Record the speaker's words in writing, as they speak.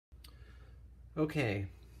Okay,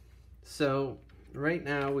 so right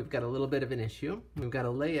now we've got a little bit of an issue. We've got to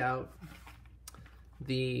lay out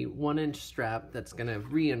the 1-inch strap that's going to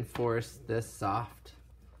reinforce this soft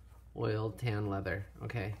oiled tan leather.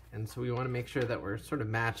 Okay, and so we want to make sure that we're sort of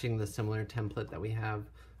matching the similar template that we have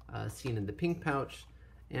seen in the pink pouch,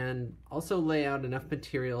 and also lay out enough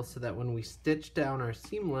material so that when we stitch down our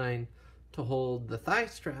seam line to hold the thigh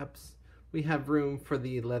straps, we have room for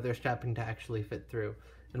the leather strapping to actually fit through.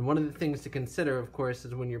 And one of the things to consider, of course,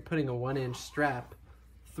 is when you're putting a 1-inch strap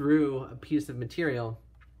through a piece of material,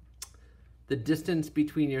 the distance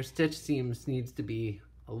between your stitch seams needs to be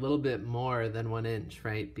a little bit more than 1 inch,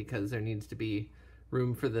 right? Because there needs to be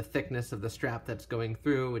room for the thickness of the strap that's going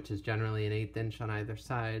through, which is generally an 1/8 inch on either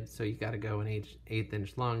side. So you got to go an 1/8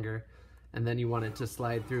 inch longer. And then you want it to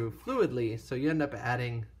slide through fluidly. So you end up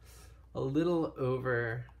adding a little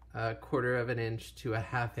over 1/4 of an inch to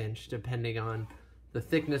 1/2 inch, depending on the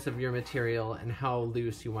thickness of your material and how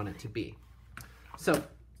loose you want it to be. So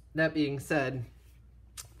that being said,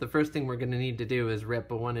 the first thing we're going to need to do is rip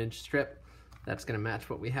a 1-inch strip that's going to match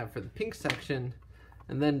what we have for the pink section,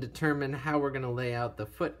 and then determine how we're going to lay out the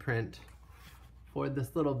footprint for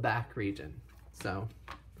this little back region. So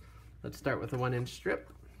let's start with a 1-inch strip.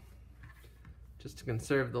 Just to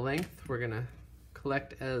conserve the length, we're going to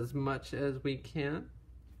collect as much as we can.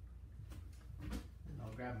 And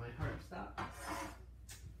I'll grab my hard stop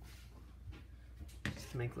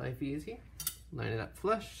just to make life easy. Line it up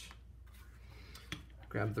flush.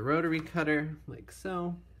 Grab the rotary cutter like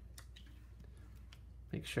so.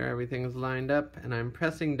 Make sure everything's lined up, and I'm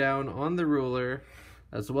pressing down on the ruler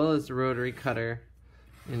as well as the rotary cutter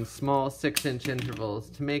in small 6-inch intervals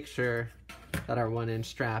to make sure that our 1-inch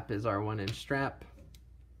strap is our 1-inch strap.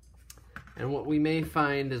 And what we may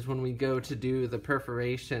find is when we go to do the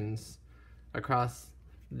perforations across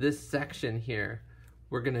this section here,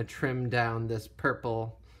 we're going to trim down this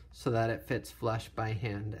purple so that it fits flush by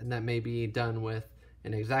hand. And that may be done with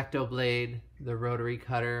an X-Acto blade, the rotary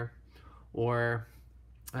cutter, or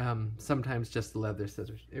sometimes just the leather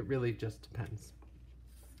scissors. It really just depends.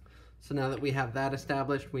 So now that we have that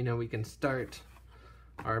established, we know we can start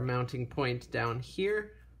our mounting point down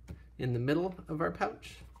here in the middle of our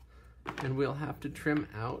pouch, and we'll have to trim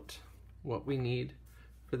out what we need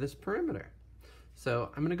for this perimeter.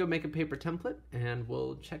 So I'm gonna go make a paper template and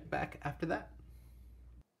we'll check back after that.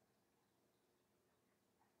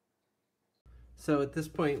 So at this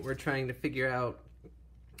point, we're trying to figure out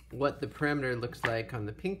what the perimeter looks like on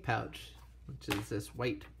the pink pouch, which is this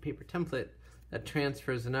white paper template that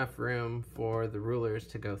transfers enough room for the rulers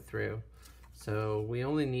to go through. So we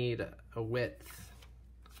only need a width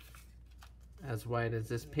as wide as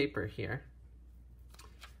this paper here.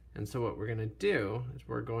 And so what we're going to do is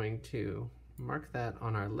we're going to mark that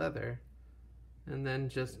on our leather and then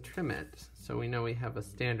just trim it so we know we have a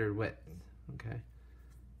standard width. Okay.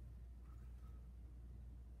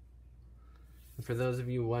 And for those of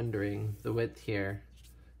you wondering, the width here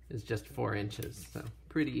is just 4 inches, so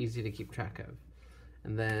pretty easy to keep track of.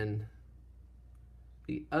 And then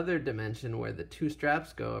the other dimension where the 2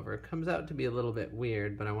 straps go over comes out to be a little bit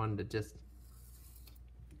weird, but I wanted to just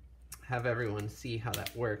have everyone see how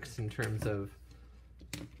that works in terms of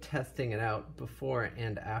testing it out before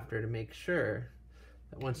and after to make sure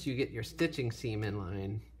that once you get your stitching seam in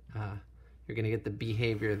line, you're going to get the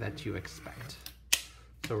behavior that you expect.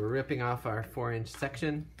 So we're ripping off our 4-inch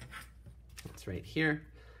section. It's right here.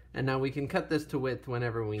 And now we can cut this to width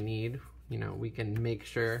whenever we need. You know, we can make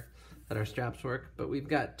sure that our straps work, but we've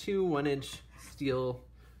got 2 1-inch steel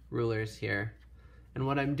rulers here. And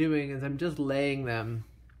what I'm doing is I'm just laying them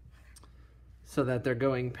so that they're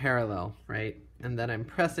going parallel, right? And then I'm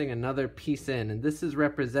pressing another piece in, and this is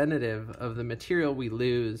representative of the material we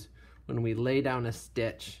lose when we lay down a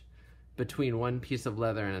stitch between one piece of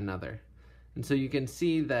leather and another. And so you can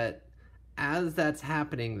see that as that's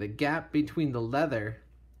happening, the gap between the leather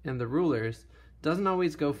and the rulers doesn't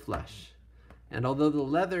always go flush. And although the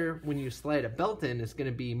leather, when you slide a belt in, is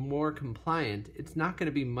going to be more compliant, it's not going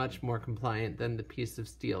to be much more compliant than the piece of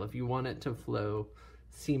steel if you want it to flow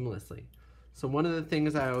seamlessly. So one of the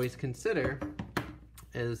things I always consider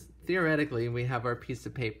is, theoretically, we have our piece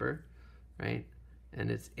of paper, right?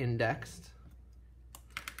 And it's indexed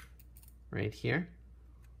right here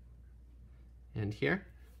and here.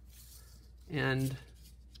 And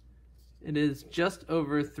it is just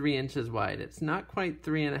over 3 inches wide. It's not quite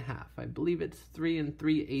 3.5. I believe it's 3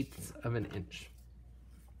 3/8 of an inch.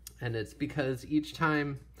 And it's because each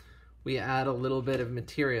time we add a little bit of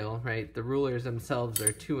material, right, the rulers themselves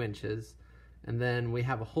are 2 inches, and then we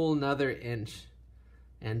have a whole nother inch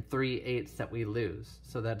and 3/8 that we lose.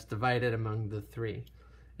 So that's divided among the 3.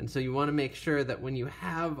 And so you want to make sure that when you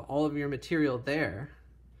have all of your material there,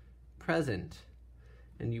 present,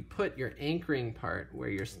 and you put your anchoring part where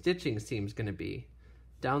your stitching seam's going to be,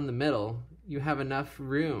 down the middle, you have enough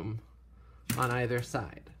room on either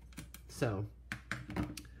side. So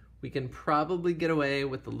we can probably get away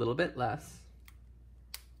with a little bit less,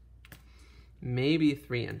 maybe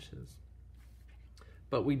 3 inches.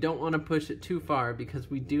 But we don't want to push it too far because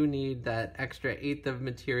we do need that extra 1/8 of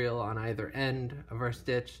material on either end of our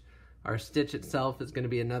stitch. Our stitch itself is going to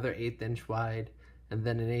be another 1/8 inch wide, and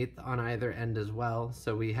then an 1/8 on either end as well.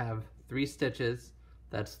 So we have 3 stitches,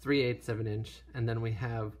 that's 3/8 of an inch, and then we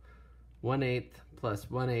have 1/8 plus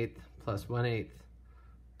 1/8 plus 1/8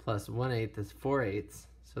 plus 1/8 is 4/8.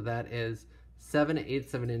 So that is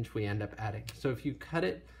 7/8 of an inch we end up adding. So if you cut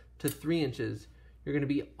it to 3 inches, you're going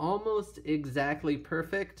to be almost exactly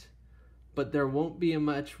perfect, but there won't be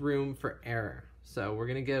much room for error. So we're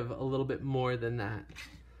going to give a little bit more than that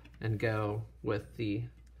and go with the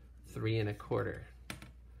 3 1/4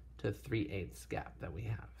 to 3/8 gap that we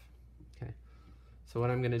have. Okay. So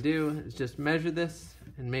what I'm going to do is just measure this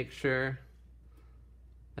and make sure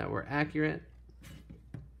that we're accurate.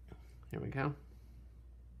 Here we go.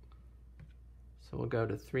 So we'll go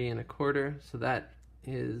to 3 1/4. So that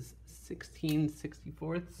is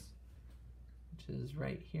 16/64, which is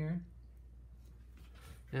right here.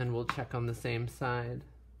 And we'll check on the same side.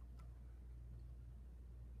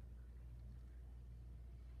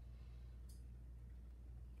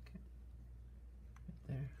 Okay. Right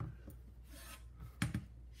there.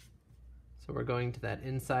 So we're going to that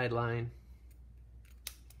inside line,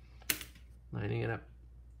 lining it up,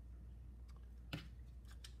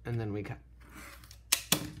 and then we cut.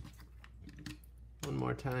 One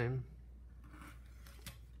more time.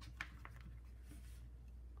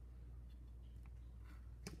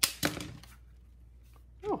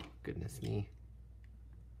 Oh, goodness me.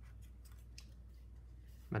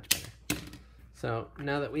 Much better. So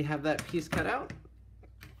now that we have that piece cut out,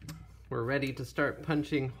 we're ready to start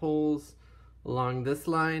punching holes along this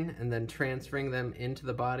line and then transferring them into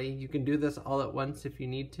the body. You can do this all at once if you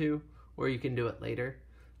need to, or you can do it later.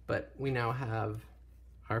 But we now have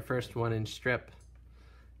our first 1 inch strip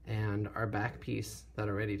and our back piece that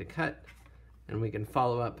are ready to cut, and we can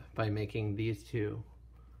follow up by making these 2,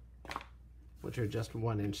 which are just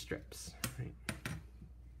 1 inch strips. Right?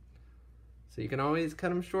 So you can always cut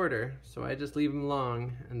them shorter, so I just leave them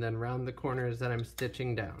long and then round the corners that I'm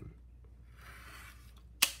stitching down.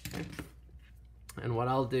 Okay. And what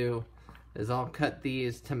I'll do is I'll cut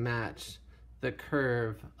these to match the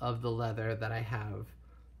curve of the leather that I have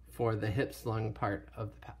for the hip slung part of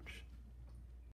the pouch.